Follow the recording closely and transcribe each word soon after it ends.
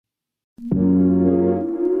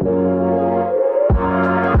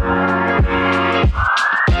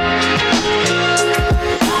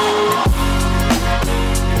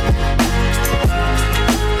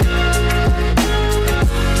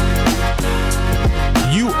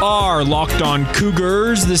are Locked On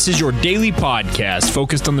Cougars. This is your daily podcast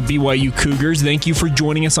focused on the BYU Cougars. Thank you for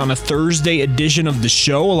joining us on a Thursday edition of the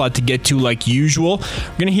show. A lot to get to like usual.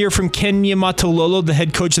 We're going to hear from Ken Niumatalolo, the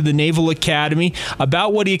head coach of the Naval Academy,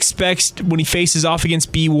 about what he expects when he faces off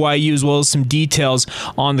against BYU, as well as some details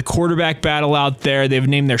on the quarterback battle out there. They've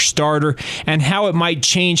named their starter and how it might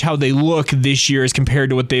change how they look this year as compared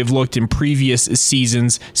to what they've looked in previous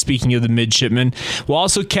seasons, speaking of the midshipmen. We'll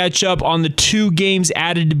also catch up on the two games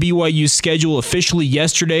added to BYU's schedule officially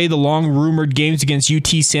yesterday. The long-rumored games against UT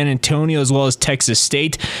San Antonio as well as Texas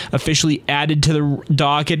State officially added to the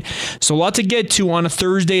docket. So a lot to get to on a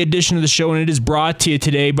Thursday edition of the show, and it is brought to you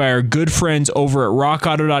today by our good friends over at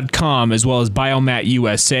rockauto.com as well as Biomat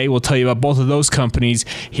USA. We'll tell you about both of those companies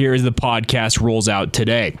here as the podcast rolls out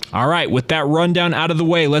today. All right, with that rundown out of the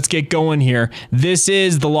way, let's get going here. This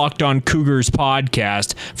is the Locked On Cougars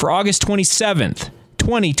podcast for August 27th,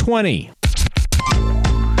 2020.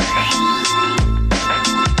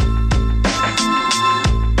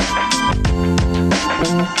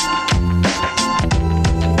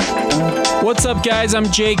 What's up, guys?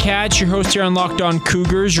 I'm Jake Hatch, your host here on Locked On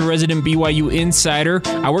Cougars, your resident BYU insider.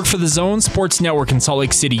 I work for the Zone Sports Network in Salt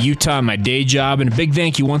Lake City, Utah, in my day job, and a big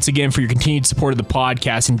thank you once again for your continued support of the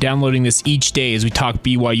podcast and downloading this each day as we talk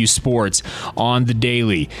BYU sports on the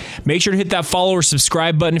daily. Make sure to hit that follow or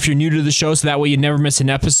subscribe button if you're new to the show, so that way you never miss an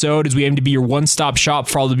episode, as we aim to be your one-stop shop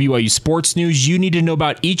for all the BYU sports news you need to know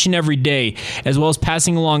about each and every day, as well as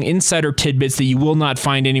passing along insider tidbits that you will not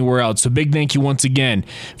find anywhere else. So big thank you once again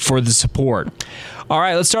for the support. All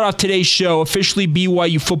right, let's start off today's show. Officially,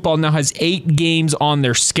 BYU football now has 8 games on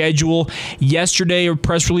their schedule. Yesterday, a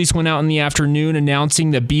press release went out in the afternoon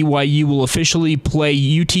announcing that BYU will officially play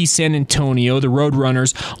UT San Antonio, the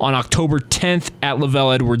Roadrunners, on October 10th at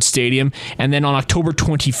LaVell Edwards Stadium. And then on October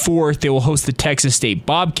 24th, they will host the Texas State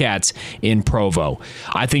Bobcats in Provo.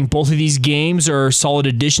 I think both of these games are solid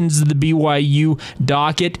additions to the BYU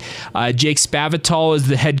docket. Jake Spavital is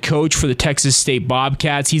the head coach for the Texas State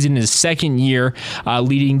Bobcats. He's in his second year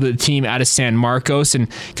leading the team out of San Marcos, and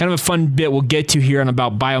kind of a fun bit we'll get to here on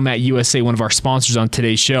about Biomat USA, one of our sponsors on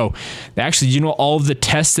today's show. Actually, you know, all of the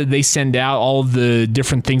tests that they send out, all of the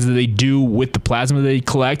different things that they do with the plasma they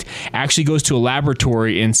collect actually goes to a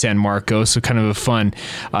laboratory in San Marcos, so kind of a fun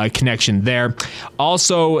connection there.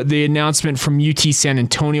 Also, the announcement from UT San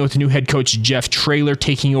Antonio with the new head coach Jeff Traylor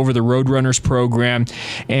taking over the Roadrunners program,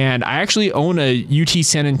 and I actually own a UT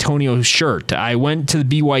San Antonio shirt. I went to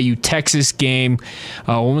the BYU Texas game.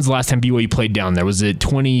 When was the last time BYU played down there? Was it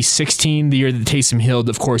 2016, the year that Taysom Hill,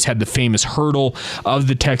 of course, had the famous hurdle of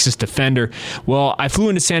the Texas defender? Well, I flew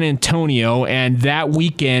into San Antonio, and that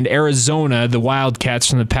weekend, Arizona, the Wildcats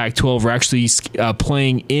from the Pac-12, were actually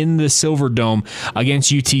playing in the Silverdome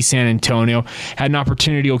against UT San Antonio. Had an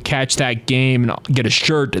opportunity to catch that game and get a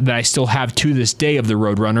shirt that I still have to this day of the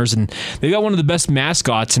Roadrunners, and they got one of the best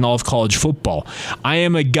mascots in all of college football. I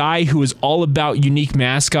am a guy who is all about unique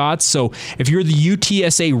mascots, so if you're the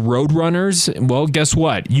UTSA Roadrunners, well, guess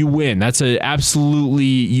what? You win. That's an absolutely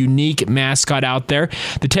unique mascot out there.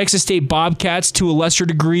 The Texas State Bobcats, to a lesser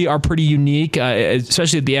degree, are pretty unique,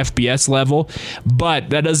 especially at the FBS level, but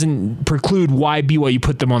that doesn't preclude why BYU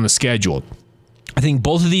put them on the schedule. I think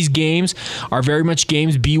both of these games are very much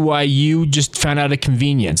games BYU just found out of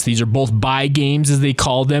convenience. These are both bye games, as they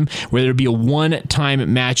call them, where there'll be a one-time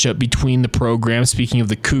matchup between the programs. Speaking of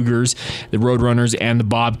the Cougars, the Roadrunners, and the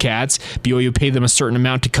Bobcats, BYU paid them a certain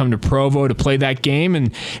amount to come to Provo to play that game,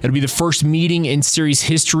 and it'll be the first meeting in series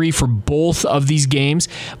history for both of these games,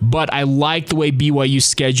 but I like the way BYU's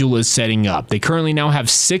schedule is setting up. They currently now have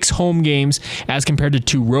 6 home games as compared to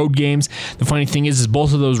 2 road games. The funny thing is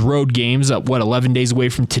both of those road games, 11 days away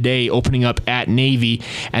from today, opening up at Navy,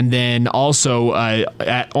 and then also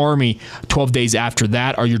at Army 12 days after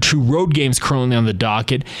that are your 2 road games currently on the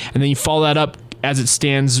docket, and then you follow that up as it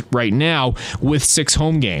stands right now with 6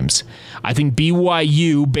 home games. I think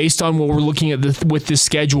BYU, based on what we're looking at with this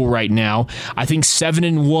schedule right now, I think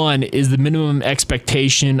 7-1 is the minimum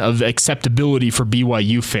expectation of acceptability for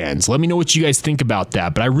BYU fans. Let me know what you guys think about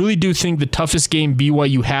that. But I really do think the toughest game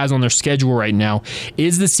BYU has on their schedule right now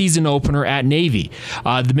is the season opener at Navy.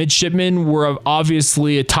 The Midshipmen were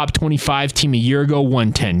obviously a top 25 team a year ago,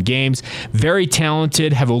 won 10 games. Very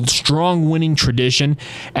talented, have a strong winning tradition,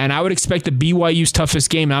 and I would expect the BYU's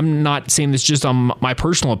toughest game, I'm not saying this just on my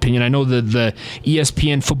personal opinion, I know the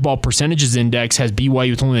ESPN Football Percentages Index has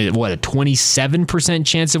BYU with only, a 27%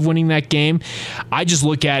 chance of winning that game. I just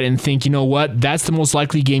look at it and think, you know what, that's the most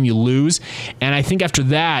likely game you lose. And I think after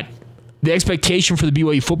that, the expectation for the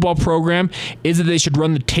BYU football program is that they should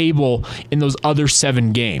run the table in those other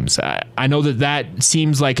 7 games. I know that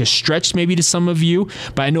seems like a stretch maybe to some of you,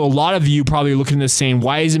 but I know a lot of you probably are looking at this saying,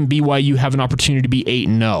 why isn't BYU have an opportunity to be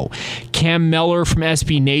 8-0? Cam Mellor from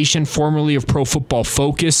SB Nation, formerly of Pro Football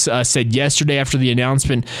Focus, said yesterday after the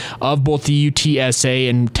announcement of both the UTSA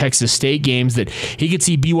and Texas State games that he could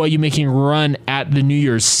see BYU making a run at the New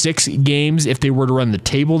Year's 6 games if they were to run the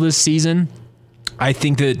table this season. I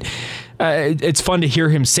think that it's fun to hear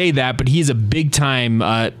him say that, but he's a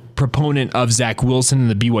big-time proponent of Zach Wilson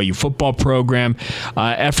and the BYU football program,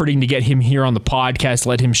 efforting to get him here on the podcast,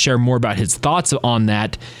 let him share more about his thoughts on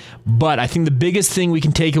that. But I think the biggest thing we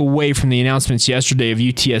can take away from the announcements yesterday of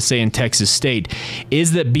UTSA and Texas State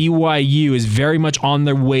is that BYU is very much on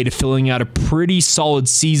their way to filling out a pretty solid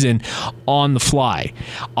season on the fly.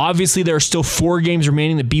 Obviously, there are still 4 games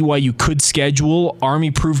remaining that BYU could schedule.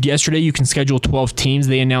 Army proved yesterday you can schedule 12 teams.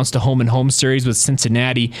 They announced a home-and-home series with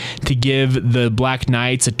Cincinnati to give the Black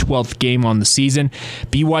Knights a 12th game on the season.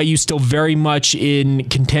 BYU still very much in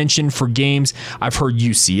contention for games. I've heard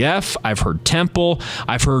UCF. I've heard Temple.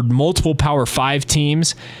 I've heard multiple Power 5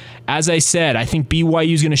 teams. As I said, I think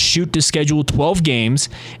BYU is going to shoot to schedule 12 games.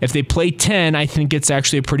 If they play 10, I think it's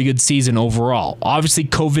actually a pretty good season overall. Obviously,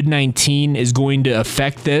 COVID-19 is going to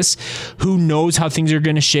affect this. Who knows how things are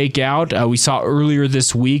going to shake out? We saw earlier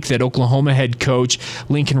this week that Oklahoma head coach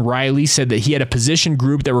Lincoln Riley said that he had a position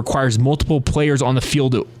group that requires multiple players on the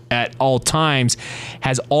field at all times,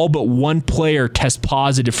 has all but one player test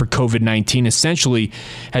positive for COVID-19, essentially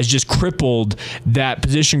has just crippled that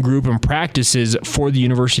position group and practices for the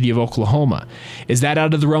University of Oklahoma. Is that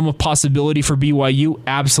out of the realm of possibility for BYU?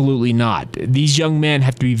 Absolutely not. These young men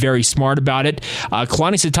have to be very smart about it.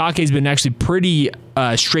 Kalani Sitake has been actually pretty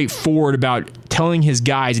straightforward about telling his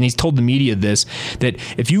guys, and he's told the media this, that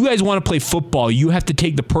if you guys want to play football, you have to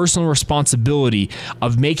take the personal responsibility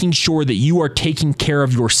of making sure that you are taking care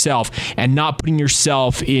of yourself and not putting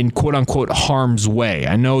yourself in quote-unquote harm's way.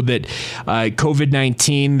 I know that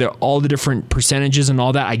COVID-19, all the different percentages and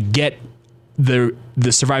all that, I get the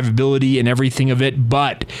survivability and everything of it,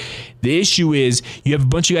 but the issue is you have a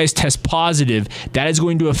bunch of guys test positive. That is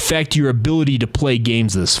going to affect your ability to play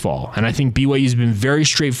games this fall. And I think BYU has been very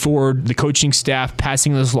straightforward, the coaching staff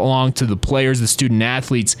passing this along to the players, the student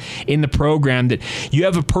athletes in the program, that you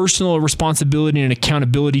have a personal responsibility and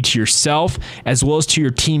accountability to yourself as well as to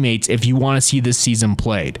your teammates if you want to see this season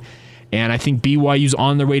played. And I think BYU's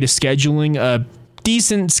on their way to scheduling a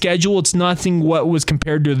decent schedule. It's nothing what was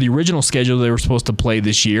compared to the original schedule they were supposed to play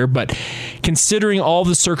this year, but considering all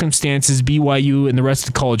the circumstances BYU and the rest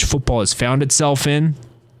of college football has found itself in,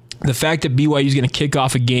 the fact that BYU is going to kick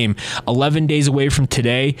off a game 11 days away from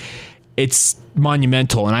today, it's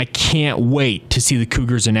monumental, and I can't wait to see the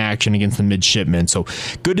Cougars in action against the Midshipmen. So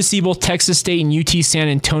good to see both Texas State and UT San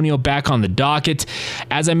Antonio back on the docket.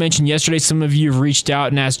 As I mentioned yesterday, some of you have reached out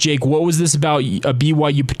and asked, Jake, what was this about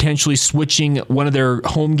BYU potentially switching one of their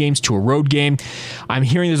home games to a road game? I'm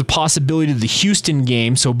hearing there's a possibility of the Houston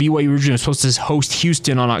game. So BYU originally was supposed to host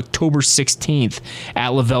Houston on October 16th at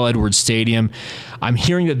Lavelle Edwards Stadium. I'm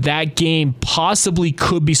hearing that game possibly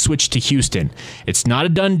could be switched to Houston. It's not a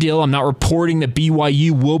done deal. I'm not reporting that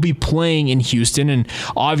BYU will be playing in Houston, and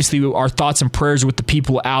obviously our thoughts and prayers are with the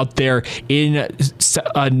people out there in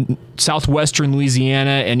southwestern Louisiana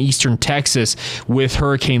and eastern Texas with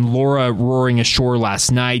Hurricane Laura roaring ashore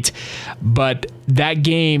last night. But that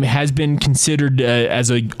game has been considered as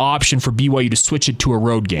an option for BYU to switch it to a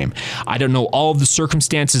road game. I don't know all of the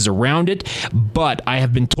circumstances around it, but I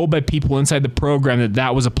have been told by people inside the program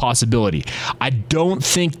that was a possibility. I don't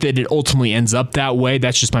think that it ultimately ends up that way.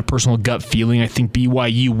 That's just my personal gut feeling. I think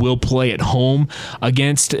BYU will play at home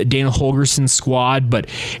against Dana Holgerson's squad, but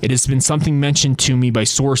it has been something mentioned to me by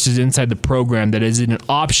sources inside the program that is an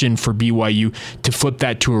option for BYU to flip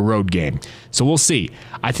that to a road game. So we'll see.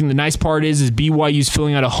 I think the nice part is BYU's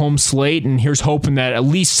filling out a home slate, and here's hoping that at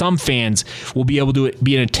least some fans will be able to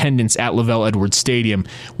be in attendance at Lavelle Edwards Stadium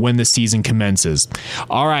when the season commences.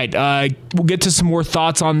 All right, we'll get to some more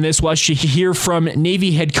thoughts on this. We'll actually hear from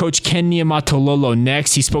Navy head coach Ken Niumatalolo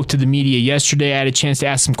next. He spoke to the media yesterday. I had a chance to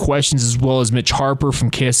ask some questions, as well as Mitch Harper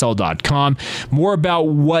from KSL.com. More about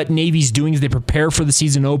what Navy's doing as they prepare for the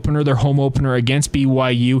season opener, their home opener against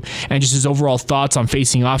BYU, and just his overall thoughts on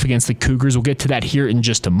facing off against the Cougars. We'll get to that here in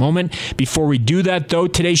just a moment. Before we do that, though,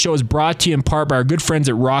 today's show is brought to you in part by our good friends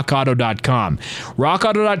at RockAuto.com.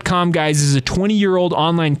 RockAuto.com, guys, is a 20-year-old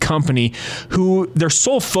online company who their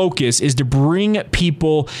sole focus is to bring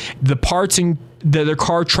people the parts and their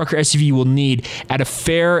car, truck, or SUV you will need at a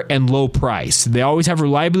fair and low price. They always have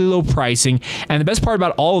reliably low pricing, and the best part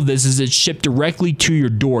about all of this is it's shipped directly to your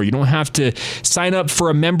door. You don't have to sign up for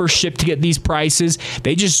a membership to get these prices.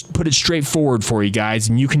 They just put it straightforward for you guys,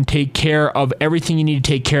 and you can take care of everything you need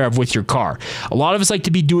to take care of with your car. A lot of us like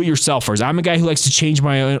to be do-it-yourselfers. I'm a guy who likes to change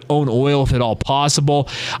my own oil if at all possible.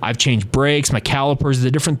 I've changed brakes, my calipers,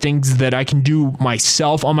 the different things that I can do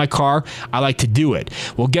myself on my car. I like to do it.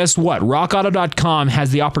 Well, guess what? RockAuto.com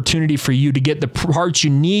has the opportunity for you to get the parts you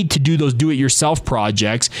need to do those do-it-yourself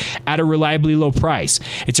projects at a reliably low price.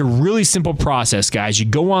 It's a really simple process, guys. You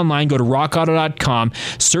go online, go to RockAuto.com,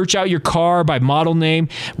 search out your car by model name,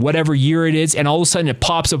 whatever year it is, and all of a sudden it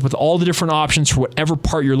pops up with all the different options for whatever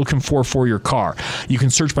part you're looking for your car. You can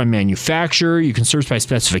search by manufacturer, you can search by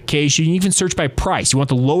specification, you can even search by price. You want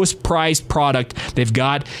the lowest price product they've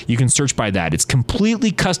got, you can search by that. It's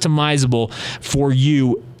completely customizable for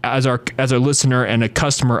you as our listener and a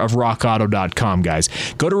customer of rockauto.com, guys.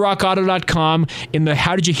 Go to rockauto.com. In the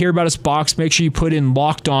How Did You Hear About Us box, make sure you put in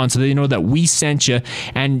Locked On so they know that we sent you.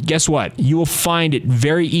 And guess what? You will find it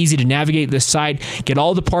very easy to navigate this site, get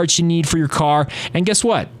all the parts you need for your car, and guess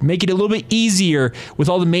what? Make it a little bit easier with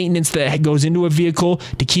all the maintenance that goes into a vehicle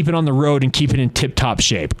to keep it on the road and keep it in tip-top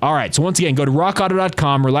shape. All right, so once again, go to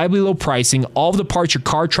rockauto.com, reliably low pricing, all of the parts your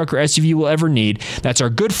car, truck, or SUV will ever need. That's our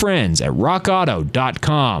good friends at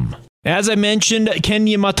rockauto.com. As I mentioned, Ken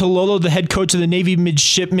Niumatalolo, the head coach of the Navy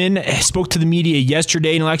Midshipmen, spoke to the media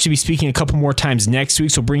yesterday, and he'll actually be speaking a couple more times next week,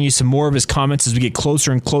 so we'll bring you some more of his comments as we get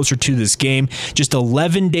closer and closer to this game. Just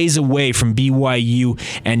 11 days away from BYU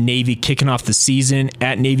and Navy kicking off the season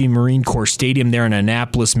at Navy Marine Corps Stadium there in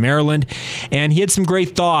Annapolis, Maryland. And he had some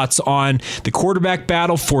great thoughts on the quarterback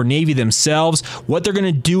battle for Navy themselves, what they're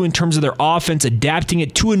going to do in terms of their offense, adapting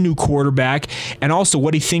it to a new quarterback, and also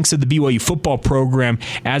what he thinks of the BYU football program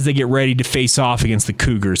as they get ready to face off against the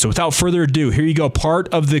Cougars. So without further ado, here you go, part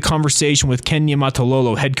of the conversation with Ken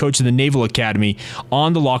Niumatalolo, head coach of the Naval Academy,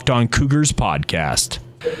 on the Locked On Cougars podcast.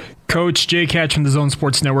 Coach, Jay Catch from the Zone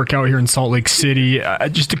Sports Network out here in Salt Lake City.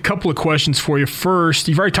 Just a couple of questions for you. First,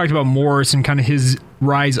 you've already talked about Morris and kind of his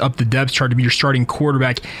rise up the depth chart to be your starting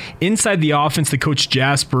quarterback. Inside the offense that Coach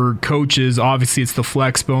Jasper coaches, obviously it's the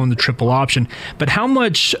flex bone, the triple option, but how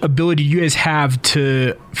much ability do you guys have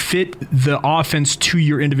to fit the offense to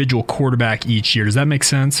your individual quarterback each year? Does that make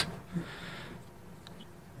sense?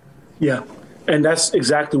 Yeah, and that's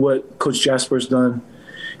exactly what Coach Jasper's done.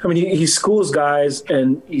 I mean, he schools guys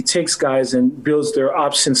and he takes guys and builds their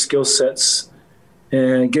option skill sets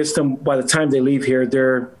and gets them, by the time they leave here,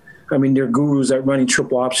 they're gurus at running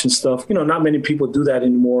triple option stuff. You know, not many people do that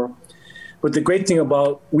anymore. But the great thing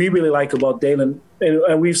we really like about Dalen,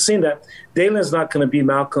 and we've seen that, Dalen's not going to be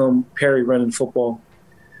Malcolm Perry running football,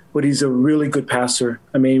 but he's a really good passer.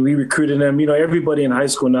 I mean, we recruited him. You know, everybody in high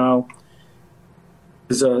school now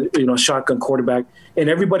is a shotgun quarterback. And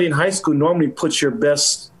everybody in high school normally puts your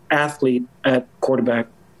best athlete at quarterback.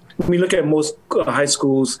 When we look at most high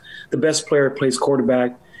schools, the best player plays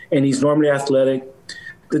quarterback, and he's normally athletic.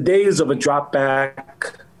 The days of a drop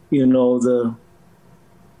back, the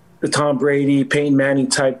Tom Brady, Peyton Manning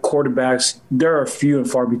type quarterbacks, there are few and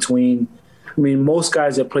far between. I mean, most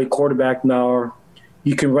guys that play quarterback now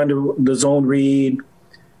you can run the zone read,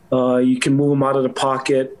 you can move them out of the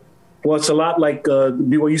pocket. Well, it's a lot like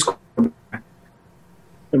BYU's quarterback.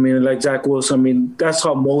 I mean, like Zach Wilson. I mean, that's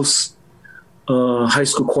how most high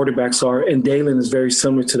school quarterbacks are, and Dalen is very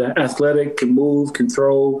similar to that. Athletic, can move, can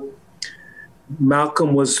throw.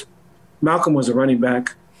 Malcolm was a running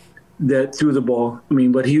back that threw the ball. I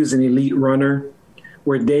mean, but he was an elite runner,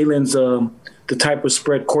 where Dalen's the type of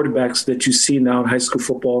spread quarterbacks that you see now in high school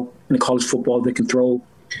football and college football that can throw.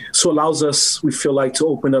 So it allows us, we feel like, to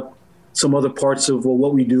open up some other parts of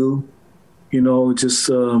what we do.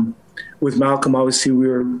 With Malcolm, obviously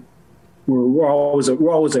we're always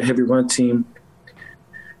a heavy run team.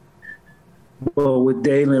 But with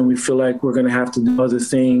Dalen, we feel like we're going to have to do other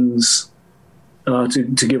things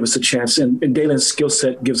to give us a chance. And Dalen's skill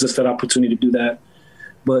set gives us that opportunity to do that.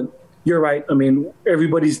 But you're right. I mean,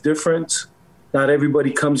 everybody's different. Not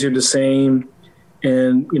everybody comes here the same.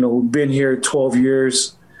 And, we've been here 12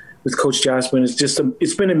 years with Coach Jasper. And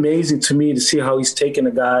it's been amazing to me to see how he's taken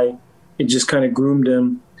a guy and just kind of groomed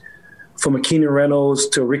him. From a Keenan Reynolds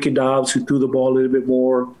to Ricky Dobbs, who threw the ball a little bit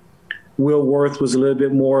more. Will Worth was a little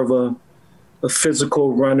bit more of a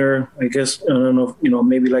physical runner. I guess, I don't know,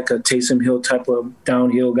 maybe like a Taysom Hill type of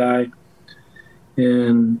downhill guy.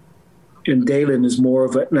 And Dalen is more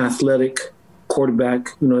of an athletic quarterback,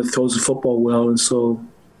 that throws the football well. And so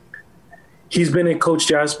he's been in Coach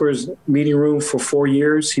Jasper's meeting room for 4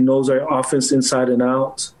 years. He knows our offense inside and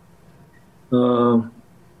out. And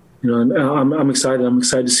I'm excited. I'm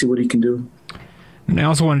excited to see what he can do. And I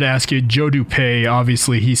also wanted to ask you, Joe Dupay,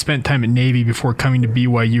 obviously he spent time at Navy before coming to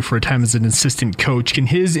BYU for a time as an assistant coach. Can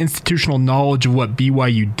his institutional knowledge of what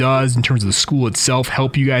BYU does in terms of the school itself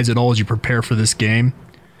help you guys at all as you prepare for this game?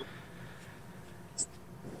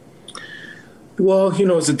 Well,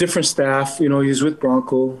 it's a different staff. He's with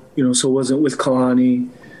Bronco, so it wasn't with Kalani.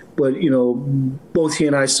 But, both he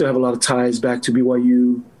and I still have a lot of ties back to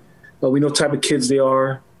BYU. We know what type of kids they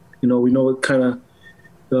are. We know what kind of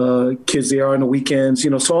kids they are on the weekends,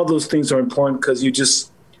 so all those things are important because you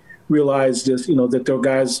just realize that, that their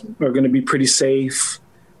guys are going to be pretty safe,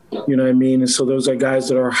 you know what I mean? And so those are guys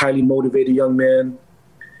that are highly motivated young men.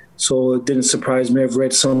 So it didn't surprise me. I've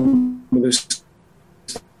read some of their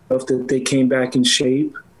stuff that they came back in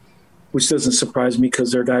shape, which doesn't surprise me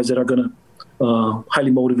because they're guys that are going to,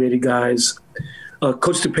 highly motivated guys.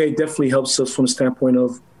 Coach Dupay definitely helps us from the standpoint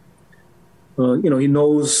of, he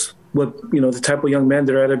knows what, the type of young men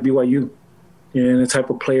that are at BYU and the type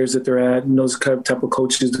of players that they're at, and those type of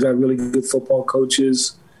coaches. They got really good football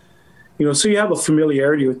coaches, so you have a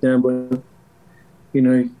familiarity with them, but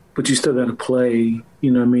you still got to play,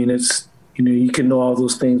 it's, you can know all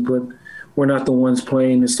those things, but we're not the ones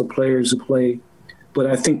playing, it's the players who play. But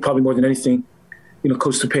I think probably more than anything,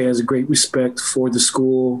 Coach Dupay has a great respect for the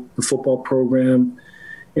school, the football program,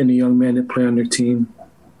 and the young men that play on their team.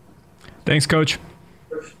 Thanks, Coach.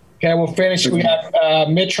 Okay, we'll finish. We have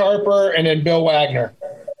Mitch Harper and then Bill Wagner.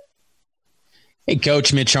 Hey,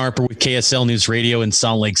 Coach. Mitch Harper with KSL News Radio in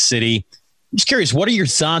Salt Lake City. I'm just curious, what are your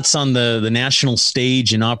thoughts on the national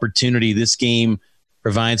stage and opportunity this game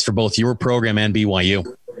provides for both your program and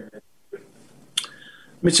BYU?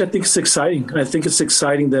 Mitch, I think it's exciting. I think it's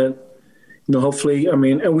exciting that, hopefully,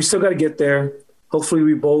 and we still got to get there. Hopefully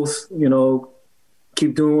we both,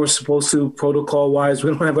 keep doing what we're supposed to protocol-wise.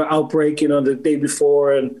 We don't have an outbreak, the day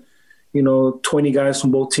before and, 20 guys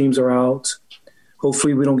from both teams are out.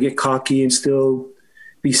 Hopefully we don't get cocky and still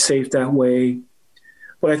be safe that way.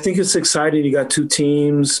 But I think it's exciting. You got two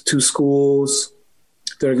teams, two schools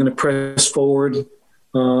that are going to press forward,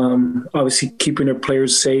 obviously keeping their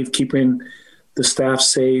players safe, keeping the staff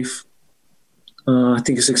safe. I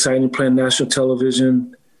think it's exciting playing national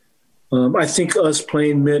television. I think us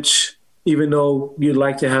playing Mitch, even though you'd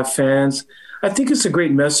like to have fans, I think it's a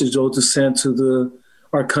great message, though, to send to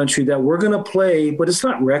our country that we're going to play, but it's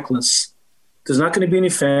not reckless. There's not going to be any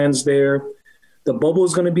fans there. The bubble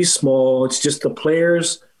is going to be small. It's just the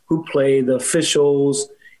players who play, the officials,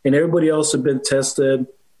 and everybody else have been tested.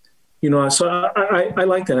 So I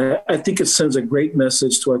like that. I think it sends a great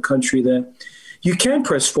message to our country that you can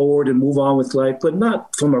press forward and move on with life, but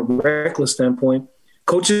not from a reckless standpoint.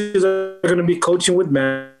 Coaches are going to be coaching with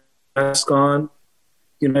mask on,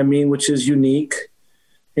 which is unique.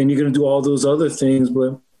 And you're going to do all those other things.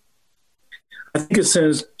 But I think it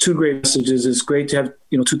sends two great messages. It's great to have,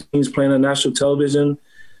 two teams playing on national television,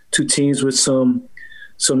 two teams with some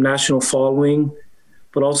national following.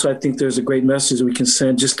 But also I think there's a great message that we can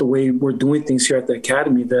send just the way we're doing things here at the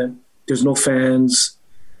Academy, that there's no fans.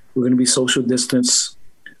 We're going to be social distance.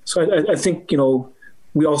 So I think,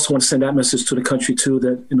 we also want to send that message to the country too,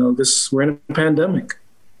 that, we're in a pandemic.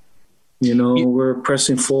 We're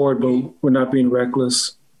pressing forward, but we're not being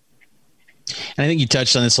reckless. And I think you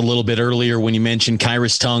touched on this a little bit earlier when you mentioned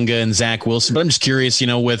Khyiris Tonga and Zach Wilson, but I'm just curious,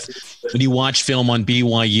 when you watch film on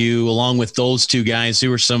BYU, along with those two guys,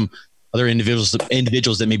 who are some other individuals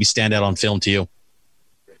that maybe stand out on film to you?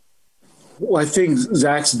 Well, I think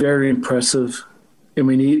Zach's very impressive.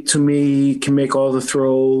 He can make all the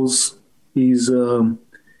throws. He's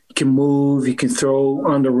can move. He can throw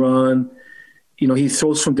on the run. He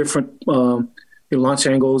throws from different launch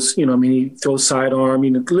angles. He throws sidearm. A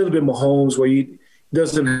little bit Mahomes, where he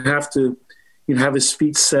doesn't have to have his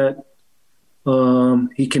feet set.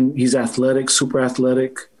 He's athletic, super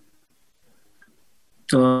athletic.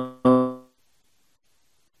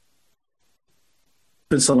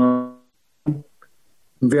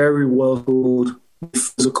 Very well tooled,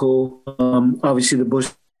 physical. Obviously, the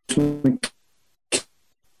Bushman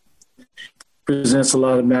presents a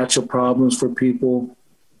lot of matchup problems for people.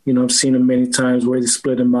 I've seen him many times where they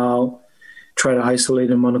split him out, try to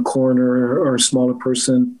isolate him on a corner or a smaller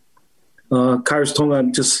person. Khyiris Tonga, I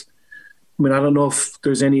don't know if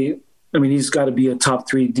there's any. He's got to be a top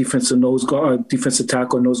 3 defensive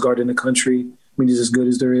tackle or nose guard in the country. He's as good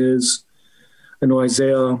as there is. I know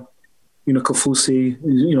Isaiah,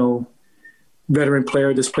 Kafusi, veteran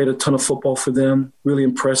player that's played a ton of football for them. Really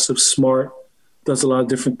impressive, smart, does a lot of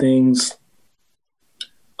different things.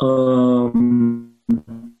 The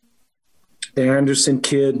Anderson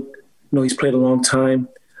kid, he's played a long time.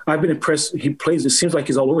 I've been impressed. It seems like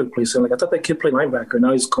he's all over the place. And like, I thought that kid played linebacker.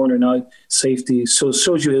 Now he's corner, now safety. So it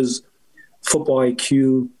shows you his football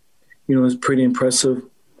IQ, is pretty impressive.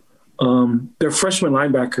 Their freshman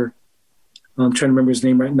linebacker, I'm trying to remember his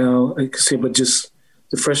name right now. I can say, but just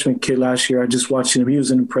the freshman kid last year, I just watched him. He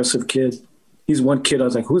was an impressive kid. He's one kid. I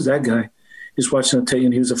was like, who's that guy? Just watching him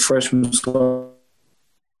and he was a freshman. So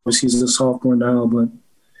he's a sophomore now, but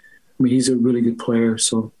he's a really good player.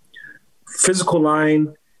 So physical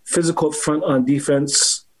line, physical front on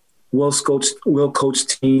defense,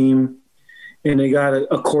 well-coached team. And they got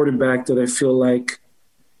a quarterback that I feel like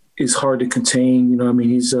is hard to contain.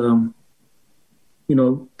 He's, that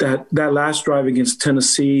last drive against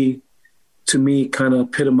Tennessee, to me, kind of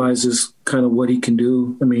epitomizes kind of what he can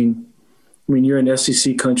do. You're in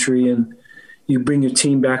SEC country and you bring your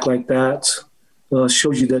team back like that,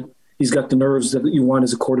 shows you that he's got the nerves that you want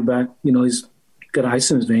as a quarterback. He's got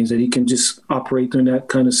ice in his veins that he can just operate in that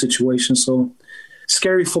kind of situation. So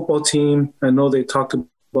scary football team. I know they talked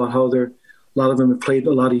about how a lot of them have played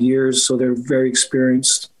a lot of years, so they're very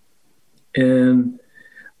experienced. And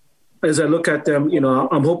as I look at them,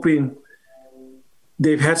 I'm hoping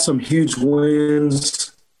they've had some huge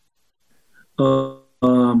wins. That's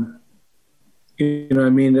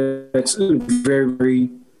very, very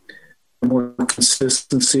more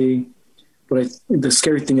consistency. But the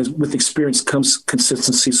scary thing is with experience comes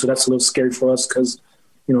consistency. So that's a little scary for us because,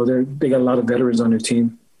 they got a lot of veterans on their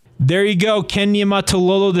team. There you go, Ken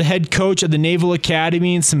Niumatalolo, the head coach of the Naval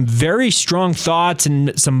Academy, and some very strong thoughts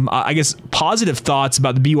and some, positive thoughts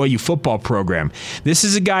about the BYU football program. This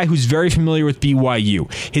is a guy who's very familiar with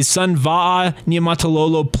BYU. His son, Va'a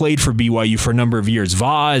Niumatalolo, played for BYU for a number of years.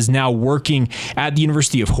 Va'a is now working at the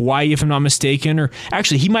University of Hawaii, if I'm not mistaken, or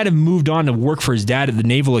actually he might have moved on to work for his dad at the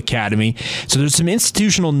Naval Academy. So there's some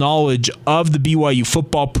institutional knowledge of the BYU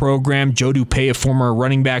football program. Joe Dupay, a former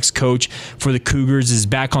running backs coach for the Cougars, is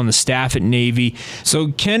back on the staff at Navy.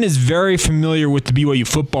 So Ken is very familiar with the BYU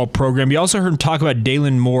football program. You also heard him talk about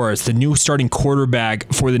Dalen Morris, the new starting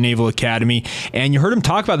quarterback for the Naval Academy. And you heard him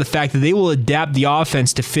talk about the fact that they will adapt the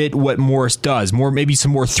offense to fit what Morris does. Maybe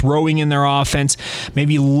some more throwing in their offense,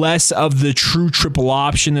 maybe less of the true triple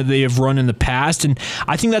option that they have run in the past. And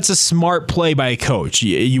I think that's a smart play by a coach.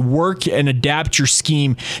 You work and adapt your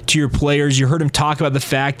scheme to your players. You heard him talk about the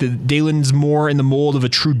fact that Dalen's more in the mold of a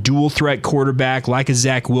true dual threat quarterback like a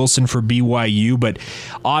Zach Wilson for BYU, but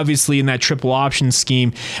obviously in that triple option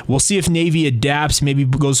scheme, we'll see if Navy adapts, maybe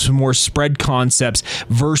goes for more spread concepts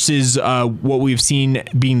versus what we've seen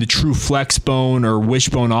being the true flex bone or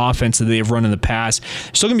wishbone offense that they have run in the past.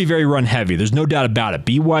 They're still going to be very run heavy. There's no doubt about it.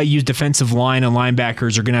 BYU's defensive line and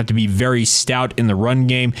linebackers are going to have to be very stout in the run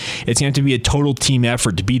game. It's going to have to be a total team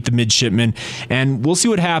effort to beat the midshipmen, and we'll see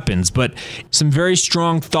what happens. But some very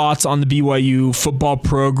strong thoughts on the BYU football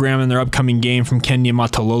program and their upcoming game from Ken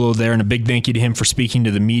Niumatalolo there, and a big thank you to him for speaking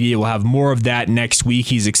to the media. We'll have more of that next week.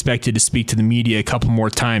 He's expected to speak to the media a couple more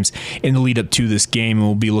times in the lead up to this game, and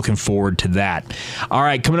we'll be looking forward to that. All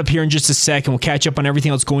right, coming up here in just a second, we'll catch up on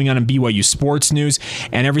everything else going on in BYU sports news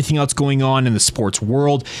and everything else going on in the sports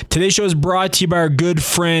world. Today's show is brought to you by our good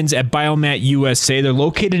friends at Biomat USA. They're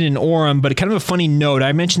located in Orem, but kind of a funny note.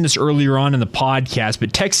 I mentioned this earlier on in the podcast,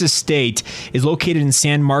 but Texas State is located in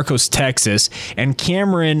San Marcos, Texas, and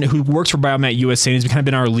Cameron, who works for Biomat USA, and has kind of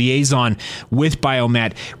been our liaison with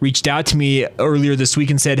Biomat, reached out to me earlier this week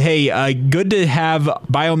and said, hey, good to have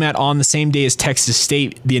Biomat on the same day as Texas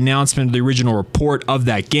State, the announcement of the original report of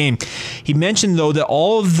that game. He mentioned, though, that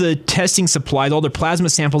all of the testing supplies, all their plasma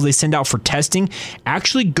samples they send out for testing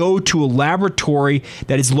actually go to a laboratory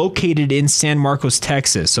that is located in San Marcos,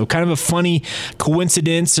 Texas. So kind of a funny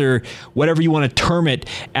coincidence, or whatever you want to term it,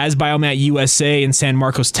 as Biomat USA and San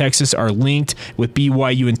Marcos, Texas are linked with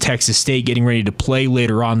BYU and Texas State getting ready to play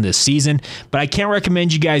later on this season. But I can't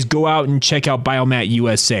recommend you guys go out and check out Biomat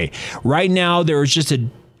USA. Right now, there is just a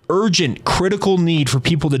urgent, critical need for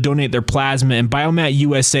people to donate their plasma, and Biomat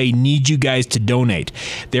USA needs you guys to donate.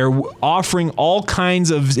 They're offering all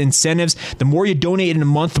kinds of incentives. The more you donate in a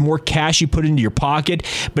month, the more cash you put into your pocket.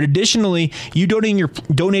 But additionally, you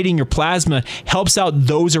donating your plasma helps out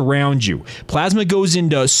those around you. Plasma goes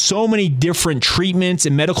into so many different treatments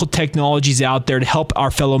and medical technologies out there to help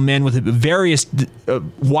our fellow men with a various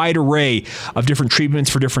wide array of different treatments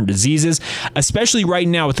for different diseases, especially right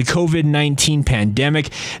now with the COVID-19 pandemic.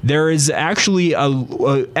 There is actually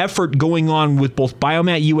a effort going on with both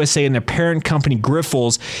Biomat USA and their parent company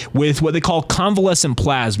Grifols with what they call convalescent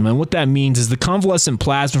plasma. And what that means is the convalescent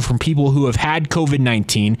plasma from people who have had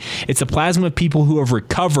COVID-19. It's the plasma of people who have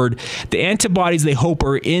recovered. The antibodies they hope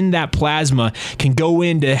are in that plasma can go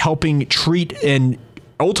into helping treat and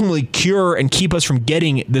ultimately cure and keep us from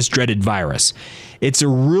getting this dreaded virus. It's a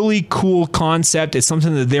really cool concept. It's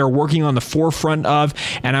something that they're working on the forefront of,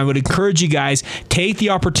 and I would encourage you guys, take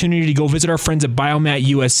the opportunity to go visit our friends at Biomat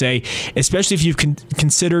USA, especially if you've if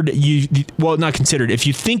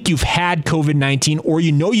you think you've had COVID-19 or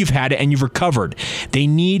you know you've had it and you've recovered. They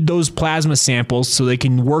need those plasma samples so they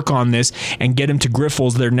can work on this and get them to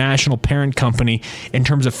Grifols, their national parent company, in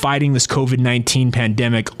terms of fighting this COVID-19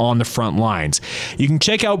 pandemic on the front lines. You can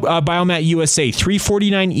check out Biomat USA,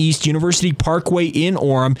 349 East University Parkway in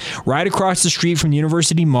Orem, right across the street from the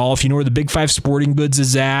University Mall. If you know where the Big Five Sporting Goods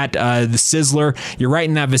is at, the Sizzler, you're right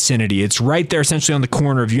in that vicinity. It's right there essentially on the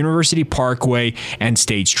corner of University Parkway and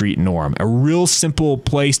State Street in Orem. A real simple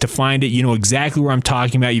place to find it. You know exactly where I'm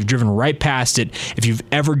talking about. You've driven right past it if you've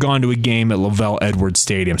ever gone to a game at Lavelle Edwards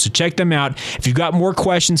Stadium. So check them out. If you've got more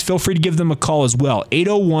questions, feel free to give them a call as well.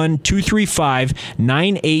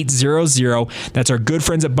 801-235-9800. That's our good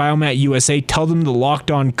friends at Biomat USA. Tell them the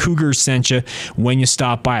Locked On Cougars sent you when you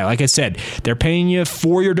stop by. Like I said, they're paying you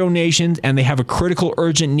for your donations, and they have a critical,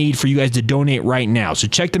 urgent need for you guys to donate right now. So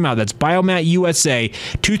check them out. That's Biomat USA.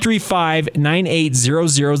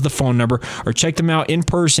 235-9800 is the phone number, or check them out in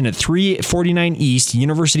person at 349 East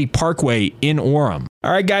University Parkway in Orem. All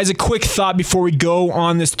right, guys, a quick thought before we go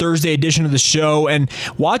on this Thursday edition of the show. And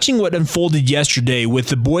watching what unfolded yesterday with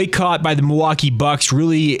the boycott by the Milwaukee Bucks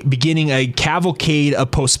really beginning a cavalcade of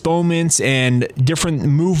postponements and different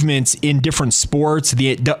movements in different sports,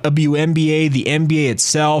 the WNBA, the NBA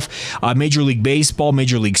itself, Major League Baseball,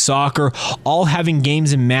 Major League Soccer, all having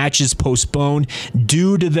games and matches postponed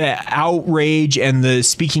due to the outrage and the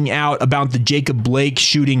speaking out about the Jacob Blake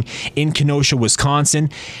shooting in Kenosha, Wisconsin.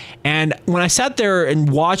 And when I sat there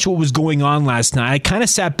and watched what was going on last night, I kind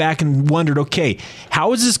of sat back and wondered, okay,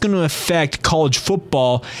 how is this going to affect college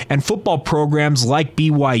football and football programs like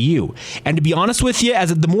BYU? And to be honest with you,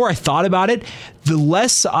 the more I thought about it, the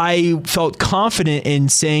less I felt confident in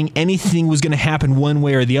saying anything was going to happen one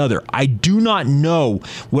way or the other. I do not know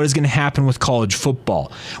what is going to happen with college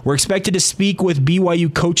football. We're expected to speak with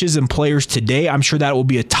BYU coaches and players today. I'm sure that will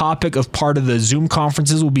be a topic of part of the Zoom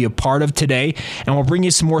conferences we'll be a part of today, and we'll bring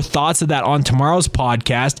you some more thoughts of that on tomorrow's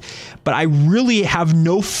podcast. But I really have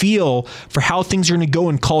no feel for how things are going to go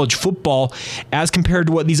in college football as compared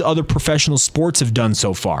to what these other professional sports have done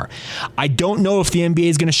so far. I don't know if the NBA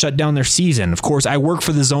is going to shut down their season. Of course, I work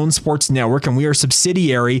for the Zone Sports Network, and we are a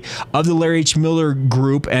subsidiary of the Larry H. Miller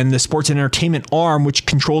Group and the sports and entertainment arm, which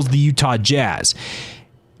controls the Utah Jazz.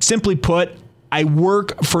 Simply put, I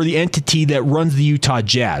work for the entity that runs the Utah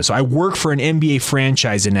Jazz. So I work for an NBA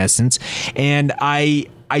franchise in essence, and I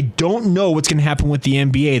don't know what's going to happen with the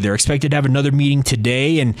NBA. They're expected to have another meeting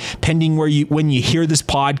today, and pending when you hear this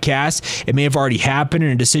podcast, it may have already happened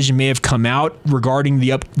and a decision may have come out regarding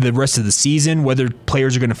the rest of the season, whether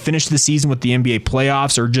players are going to finish the season with the NBA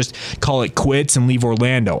playoffs or just call it quits and leave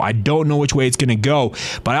Orlando. I don't know which way it's going to go,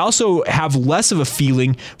 but I also have less of a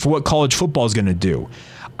feeling for what college football is going to do.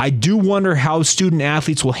 I do wonder how student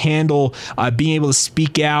athletes will handle being able to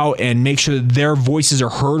speak out and make sure that their voices are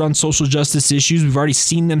heard on social justice issues. We've already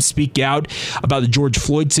seen them speak out about the George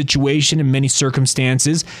Floyd situation in many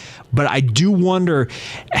circumstances. But I do wonder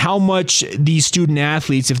how much these student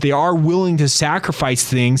athletes, if they are willing to sacrifice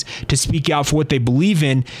things to speak out for what they believe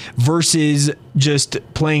in versus just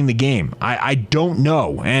playing the game. I don't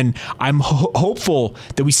know. And I'm hopeful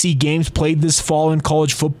that we see games played this fall in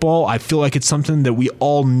college football. I feel like it's something that we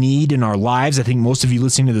all need in our lives. I think most of you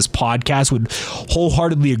listening to this podcast would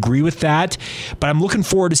wholeheartedly agree with that. But I'm looking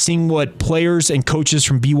forward to seeing what players and coaches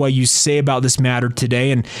from BYU say about this matter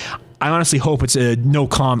today. And I honestly hope it's a no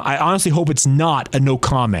comment. I honestly hope it's not a no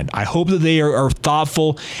comment. I hope that they are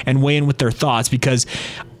thoughtful and weigh in with their thoughts, because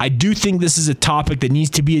I do think this is a topic that needs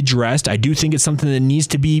to be addressed. I do think it's something that needs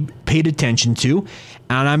to be paid attention to,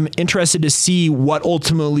 and I'm interested to see what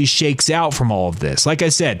ultimately shakes out from all of this. Like I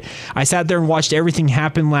said, I sat there and watched everything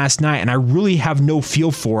happen last night, and I really have no feel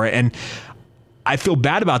for it, and I feel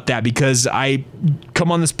bad about that because I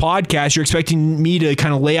come on this podcast, you're expecting me to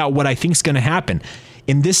kind of lay out what I think is going to happen.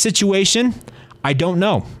 In this situation, I don't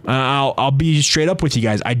know. I'll be straight up with you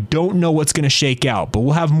guys. I don't know what's going to shake out, but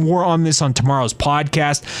we'll have more on this on tomorrow's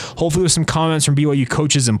podcast, hopefully with some comments from BYU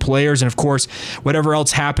coaches and players. And of course, whatever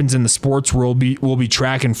else happens in the sports world, we'll be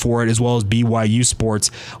tracking for it, as well as BYU sports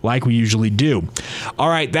like we usually do. All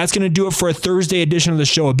right, that's going to do it for a Thursday edition of the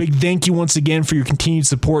show. A big thank you once again for your continued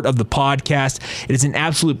support of the podcast. It is an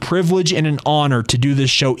absolute privilege and an honor to do this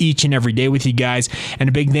show each and every day with you guys. And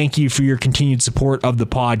a big thank you for your continued support of the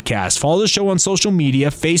podcast. Follow the show on social social media,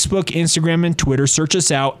 Facebook, Instagram, and Twitter. Search us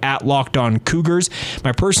out at Locked On Cougars.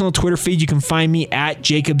 My personal Twitter feed, you can find me at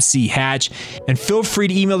Jacob C. Hatch. And feel free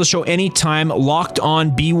to email the show anytime.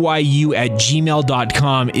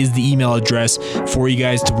 LockedOnBYU@gmail.com is the email address for you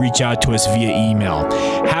guys to reach out to us via email.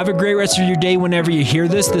 Have a great rest of your day whenever you hear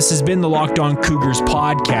this. This has been the Locked On Cougars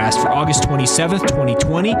podcast for August 27th,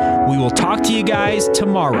 2020. We will talk to you guys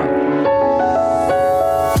tomorrow.